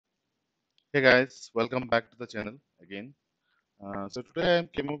Hey guys, welcome back to the channel again. So today I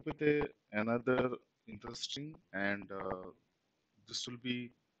came up with another interesting and this will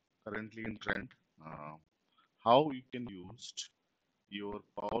be currently in trend. Uh, how you can use your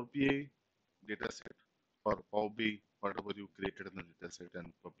Power BI dataset or Power BI whatever you created in the dataset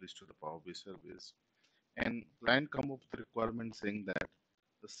and published to the Power BI service. And client come up with the requirement saying that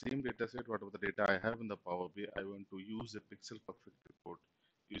the same dataset, whatever the data I have in the Power BI, I want to use a pixel perfect report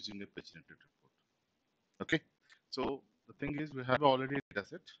using a paginated report. Okay, so the thing is we have already a data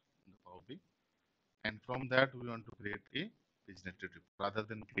set in the Power BI, and from that we want to create a paginated report rather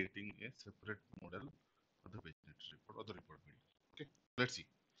than creating a separate model for the paginated report or the report builder. Okay, let's see.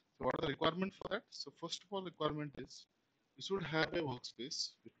 So what are the requirements for that? So first of all, requirement is you should have a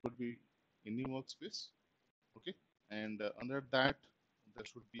workspace. It could be any workspace. Okay, and under that there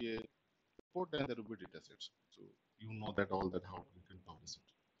should be a report and there will be data sets. So you know that all that how we can publish it.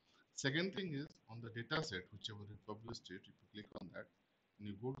 Second thing is on the data set, whichever you published it, if you click on that and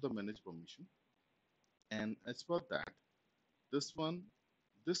you go to the manage permission, and as per that, this one,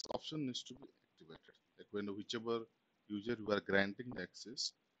 this option needs to be activated. Like when whichever user you are granting the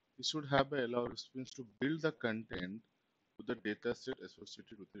access, you should have a allow recipients to build the content with the data set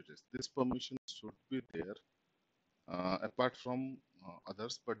associated with it. This permission should be there apart from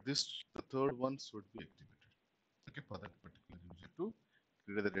others, but this the third one should be activated. Okay, for that particular user to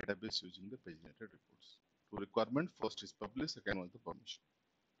create the database using the paginated reports. Two requirement: first is publish, second one is the permission.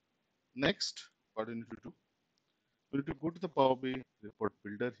 Next, what you need to do? You need to go to the Power BI report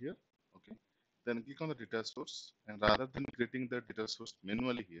builder here. Okay, then click on the data source, and rather than creating the data source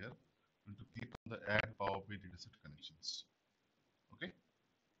manually here, you need to click on the add Power BI dataset connections. Okay,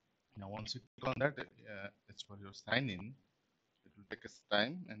 now once you click on that, it's for your sign in. It will take us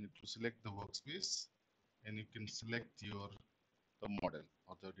time, and it will select the workspace, and you can select your the model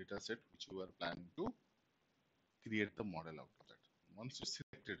or the data set which you are planning to create the model out of that. Once you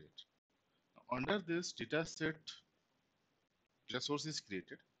selected it, under this data set, data source is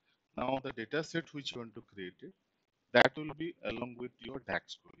created. Now the data set which you want to create it, that will be along with your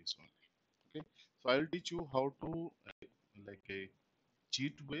DAX queries only. Okay, so I will teach you how to like a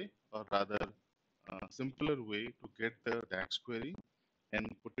cheat way or rather simpler way to get the DAX query and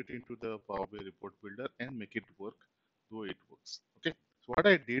put it into the Power BI report builder and make it work the way it works. Okay, so what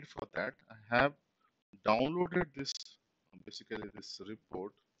I did for that, I have downloaded this basically this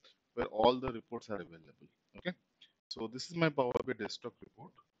report where all the reports are available. Okay, so this is my Power BI desktop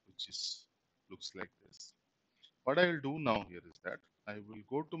report, which is looks like this. What I will do now here is that I will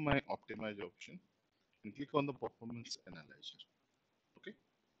go to my optimize option and click on the performance analyzer. Okay,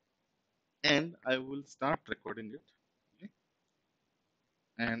 and I will start recording it. Okay,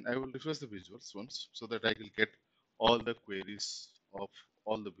 and I will refresh the visuals once so that I will get all the queries of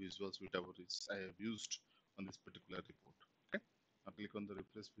all the visuals whatever is I have used on this particular report. Okay, I'll click on the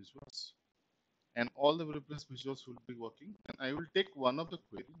refresh visuals and all the refresh visuals will be working, and I will take one of the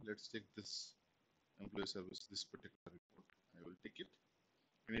query. Let's take this employee service, this particular report. I will take it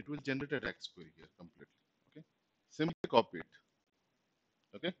and it will generate a DAX query here completely. Okay, simply copy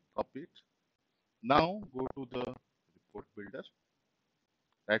it. Okay, copy it. Now go to the report builder,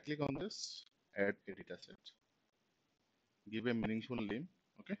 right click on this, add a data set, give a meaningful name.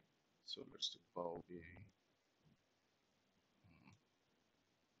 Okay, so let's do Power BI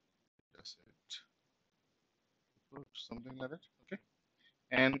data set report, something like that. Okay,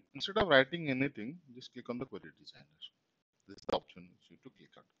 and instead of writing anything, just click on the query designer. This is the option which you need to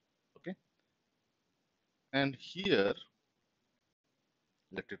click on. Okay, and here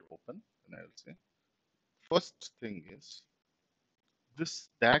let it open, and I will say first thing is this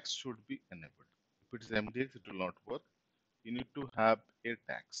DAX should be enabled. If it is MDX, it will not work. You need to have a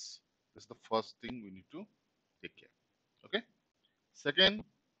DAX. This is the first thing we need to take care. Okay. Second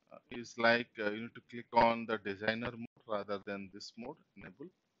is like you need to click on the designer mode rather than this mode. Enable.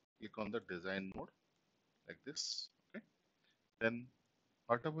 Click on the design mode like this. Okay. Then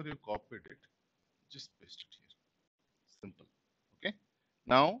whatever you copied it, just paste it here. Simple. Okay.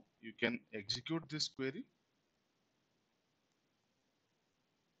 Now you can execute this query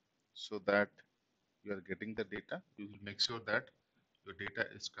so that you are getting the data. You will make sure that your data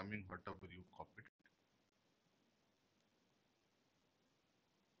is coming whatever you copied.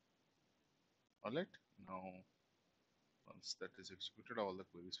 All right. Now, once that is executed, all the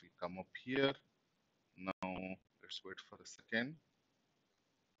queries will come up here. Now, let's wait for a second.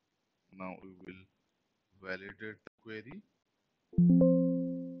 Now we will validate the query.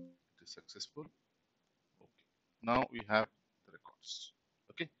 It is successful. Okay. Now we have the records.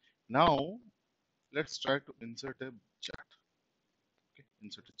 Okay. Now let's try to insert a chart. Okay.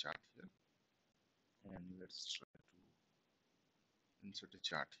 Insert a chart here. and let's try to insert a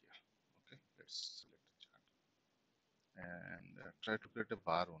chart here. Okay, let's select a chart and try to create a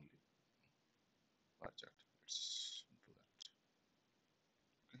bar only, bar chart. Let's do that.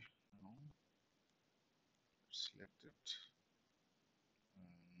 Okay, now let's select it,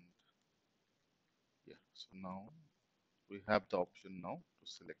 and yeah, so now we have the option now to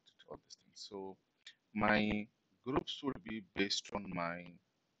select it, all these things. So my groups would be based on my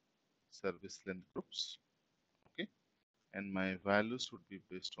service length groups, okay, and my values would be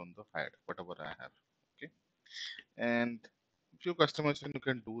based on the height, whatever I have, okay. And if you customize, you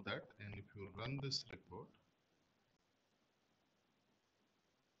can do that, and if you run this report,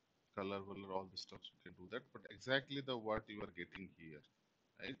 color, all the stuff, you can do that. But exactly the what you are getting here,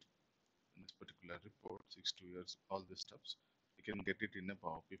 right? In this particular report, 6 2 years, all the stuffs, you can get it in a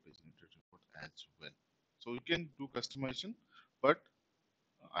Power BI paginated report as well. So you can do customization, but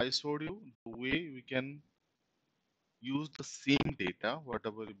I showed you the way we can use the same data,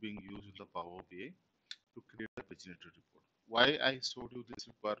 whatever is being used in the Power BI, to create a paginated report. Why I showed you this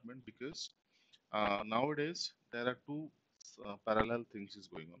requirement? Because nowadays there are two parallel things is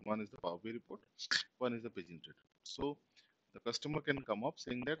going on. One is the Power BI report, one is the paginated report. So the customer can come up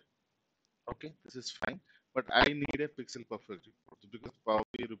saying that, okay, this is fine, but I need a pixel perfect report, because Power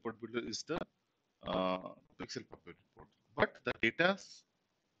BI report builder is the pixel perfect report, but the data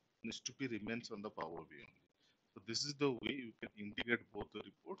needs to be remains on the Power BI only. So this is the way you can integrate both the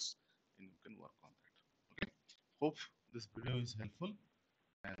reports and you can work on that. Okay. Hope this video is helpful,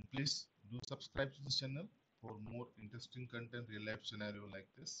 and please do subscribe to this channel for more interesting content, real life scenario like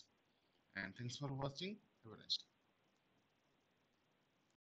this. And thanks for watching. Have a nice day.